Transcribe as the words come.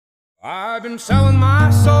I've been selling my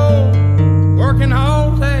soul, working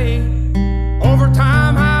all day,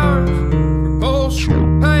 overtime hours for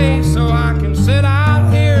bullshit pay, so I can sit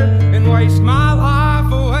out here and waste my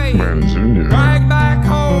life away, drag back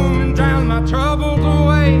home and drown my troubles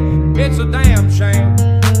away. It's a damn shame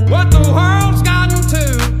what the world's gotten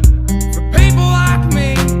to for people like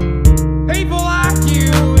me, people like you.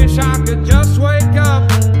 Wish I could just wake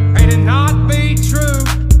up and it not be true,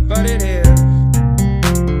 but it is.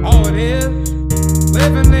 All it is,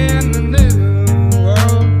 living in the new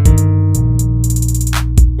world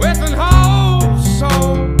with an whole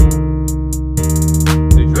soul.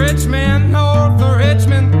 These rich men north of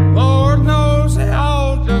Richmond, Lord knows they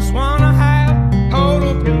all just wanna have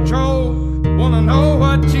total control. Wanna know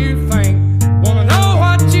what you think, wanna know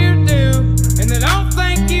what you do, and they don't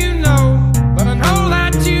think you know, but I know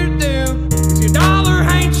that you do, 'cause your dollar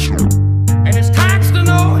ain't true, and it's taxed to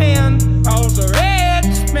no end, 'cause the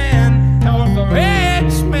rich men know the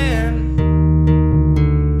rich men.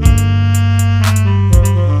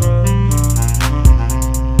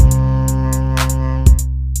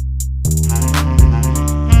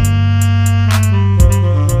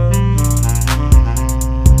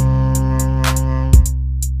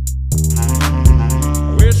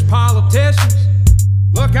 I wish politicians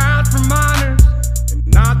look out for miners, and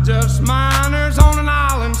not just miners on an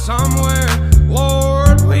island somewhere.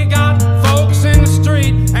 Lord, we got folks in the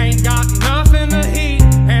street, ain't got nothing to eat,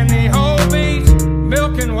 and the whole beats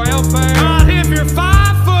milking welfare. But if you're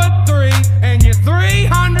 5'3" and you're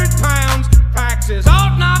 300 pounds, taxes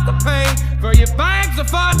ought not to pay for your bags of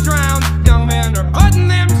fudge rounds. Young men are putting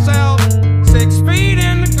themselves 6 feet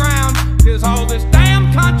in the ground, 'cause all this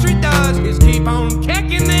damn country does is keep on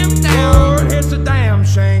kicking them down. Lord, it's a damn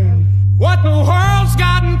shame what the world's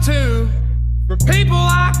gotten to for people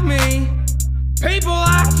like me, people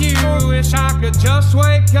like you. Wish I could just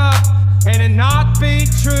wake up and it not be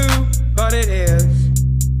true, but it is.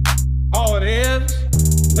 All it is,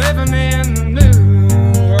 living in the new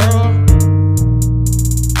world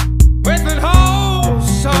with an whole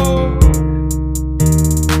soul.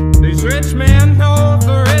 These rich men north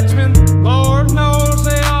of Richmond, Lord knows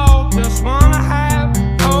they all just wanna have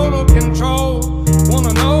total control.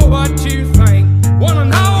 Wanna know what you think, wanna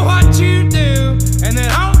know what you do, and they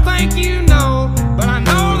don't think you know, but I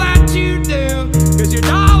know that you do, 'cause your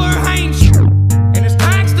dollar ain't true, and it's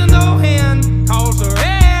taxed to no end, 'cause the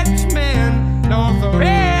rich men know the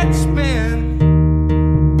rich men.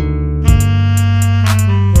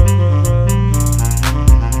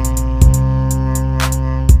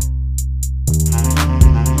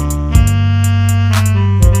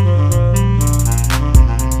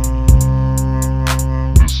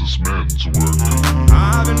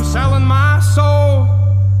 I've been selling my soul,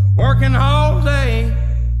 working all day,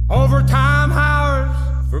 overtime hours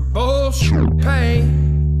for bullshit pay.